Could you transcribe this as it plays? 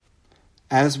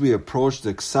As we approach the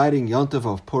exciting Yontif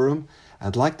of Purim,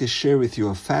 I'd like to share with you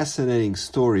a fascinating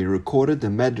story recorded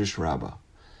in Medrash Rabbah.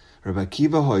 Rabbi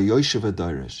Akiva HaYoshev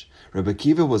HaDoresh. Rabbi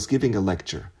Akiva was giving a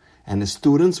lecture, and his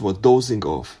students were dozing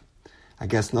off. I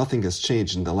guess nothing has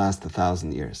changed in the last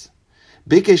 1,000 years.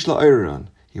 Bikesh la'oreron,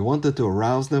 he wanted to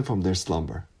arouse them from their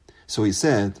slumber. So he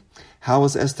said, how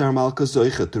was Esther Malka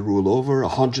Zoicha to rule over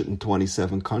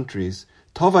 127 countries?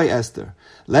 Tovai Esther,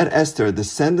 let Esther, a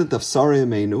descendant of Sarah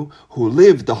Imenu, who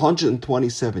lived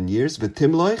 127 years,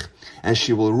 v'timloich, and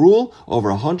she will rule over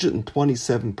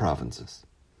 127 provinces.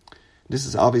 This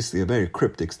is obviously a very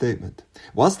cryptic statement.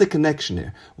 What's the connection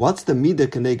here? What's the midah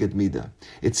keneged midah?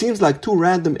 It seems like two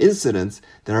random incidents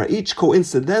that are each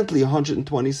coincidentally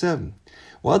 127.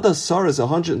 What does Sarah's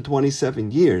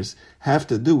 127 years have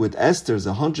to do with Esther's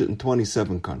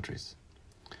 127 countries?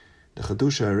 The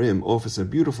Chidush HaRim offers a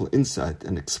beautiful insight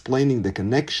in explaining the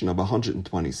connection of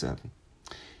 127.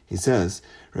 He says,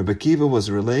 Rabbi Akiva was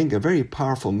relaying a very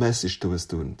powerful message to his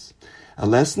students, a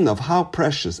lesson of how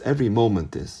precious every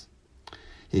moment is.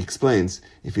 He explains,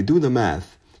 if you do the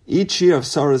math, each year of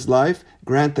Sarah's life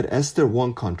granted Esther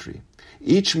one country.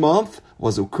 Each month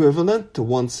was equivalent to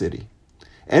one city.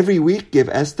 Every week gave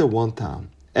Esther one town.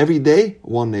 Every day,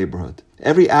 one neighborhood.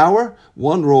 Every hour,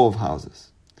 one row of houses.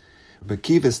 Rabbi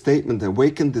Akiva's statement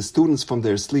awakened the students from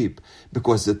their sleep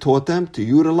because it taught them to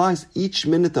utilize each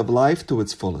minute of life to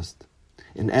its fullest.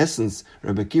 In essence,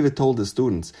 Rabbi Akiva told the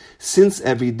students, since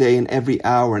every day and every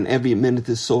hour and every minute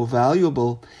is so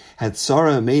valuable, had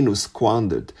Sarah Imenu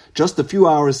squandered just a few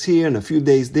hours here and a few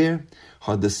days there,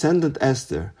 her descendant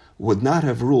Esther would not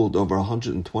have ruled over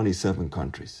 127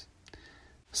 countries.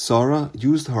 Sarah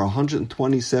used her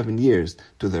 127 years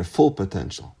to their full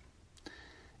potential.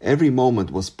 Every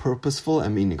moment was purposeful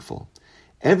and meaningful.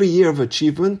 Every year of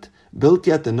achievement built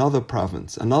yet another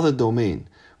province, another domain,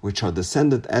 which her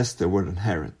descendant Esther would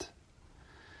inherit.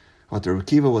 What Rabbi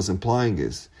Akiva was implying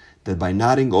is that by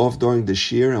nodding off during the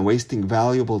shiur and wasting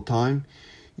valuable time,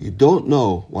 you don't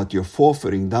know what you're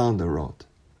forfeiting down the road.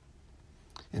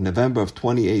 In November of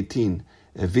 2018,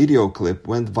 a video clip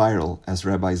went viral as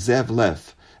Rabbi Zev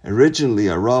Leff, originally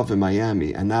a Rav in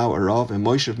Miami and now a Rav in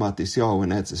Moshev Matisyahu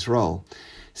in Eretz Yisrael,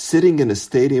 sitting in a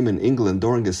stadium in England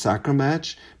during a soccer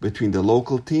match between the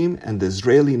local team and the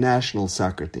Israeli national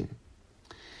soccer team.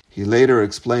 He later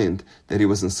explained that he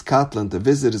was in Scotland to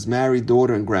visit his married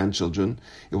daughter and grandchildren.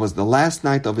 It was the last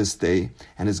night of his stay,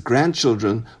 and his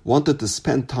grandchildren wanted to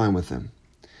spend time with him.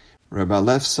 Rabbi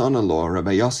Leff's son-in-law,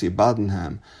 Rabbi Yossi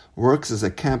Badenham, works as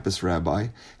a campus rabbi,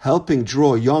 helping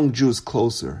draw young Jews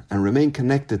closer and remain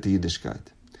connected to Yiddishkeit.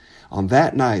 On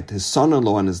that night, his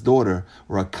son-in-law and his daughter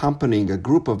were accompanying a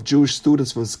group of Jewish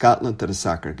students from Scotland to the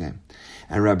soccer game,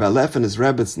 and Rabbi Leff and his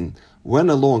Rebbetzin went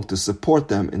along to support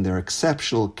them in their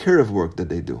exceptional kiruv work that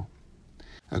they do.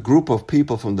 A group of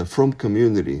people from the Frum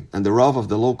community and the Rav of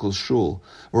the local shul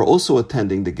were also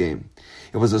attending the game.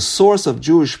 It was a source of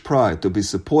Jewish pride to be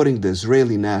supporting the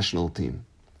Israeli national team.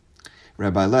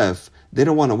 Rabbi Leff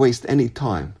didn't want to waste any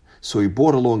time, so he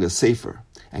brought along a sefer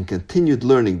and continued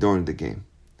learning during the game.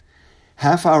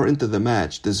 Half hour into the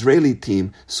match, the Israeli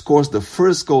team scores the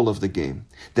first goal of the game.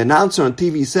 The announcer on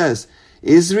TV says,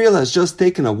 Israel has just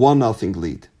taken a 1-0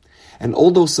 lead. And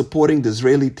all those supporting the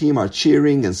Israeli team are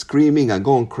cheering and screaming and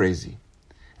going crazy.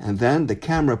 And then the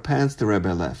camera pans to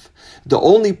Rabbi Leff, the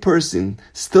only person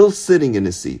still sitting in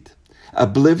his seat,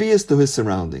 oblivious to his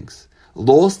surroundings,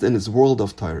 lost in his world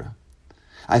of Torah.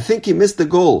 I think he missed the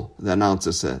goal, the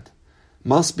announcer said.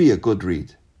 Must be a good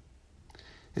read.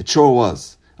 It sure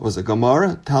was. It was a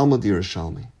Gemara, Talmud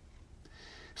Yerushalmi.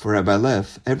 For Rabbi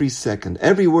Leff, every second,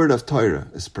 every word of Torah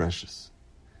is precious.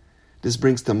 This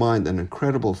brings to mind an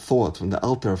incredible thought from the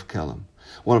Alter of Kelm,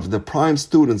 one of the prime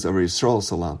students of Yisrael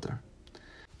Salanter.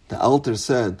 The Alter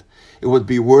said, it would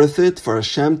be worth it for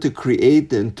Hashem to create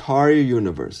the entire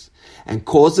universe and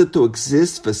cause it to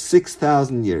exist for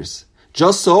 6,000 years,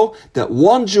 just so that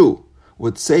one Jew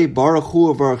would say Baruch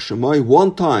Hu Baruch Shemai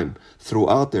one time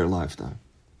throughout their lifetime.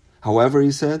 However,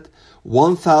 he said,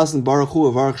 1,000 Baruch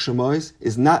Hu Baruch Shemais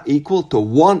is not equal to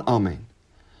one Amen.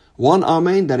 One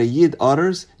Amen that a Yid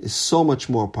utters is so much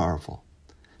more powerful.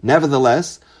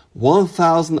 Nevertheless,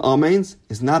 1,000 Amens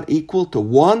is not equal to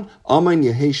one Amen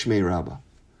Yehei Shmei Rabbah.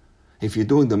 If you're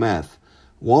doing the math,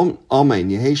 one Amen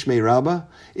Yehei Shmei Rabbah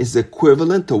is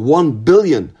equivalent to 1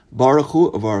 billion Baruch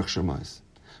Hu Baruch Shemais,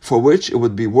 for which it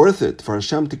would be worth it for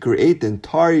Hashem to create the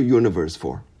entire universe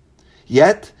for.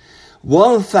 Yet,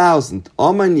 1,000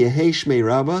 Amen Yehei Shmei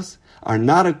Rabbahs are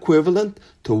not equivalent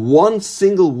to one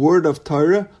single word of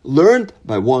Torah learned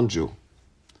by one Jew.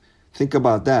 Think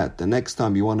about that the next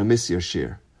time you want to miss your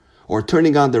shiur, or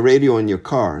turning on the radio in your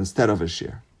car instead of a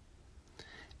shir.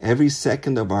 Every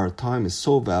second of our time is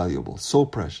so valuable, so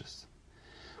precious.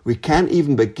 We can't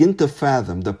even begin to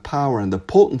fathom the power and the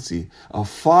potency of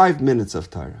 5 minutes of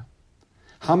Torah.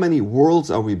 How many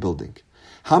worlds are we building?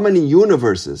 How many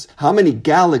universes, how many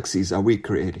galaxies are we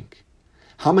creating?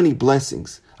 How many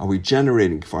blessings are we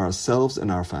generating for ourselves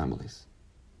and our families?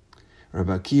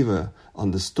 Rabbi Akiva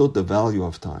understood the value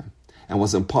of time and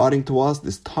was imparting to us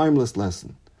this timeless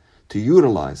lesson to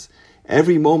utilize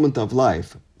every moment of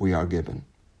life we are given.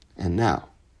 And now,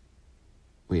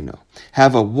 we know.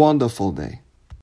 Have a wonderful day.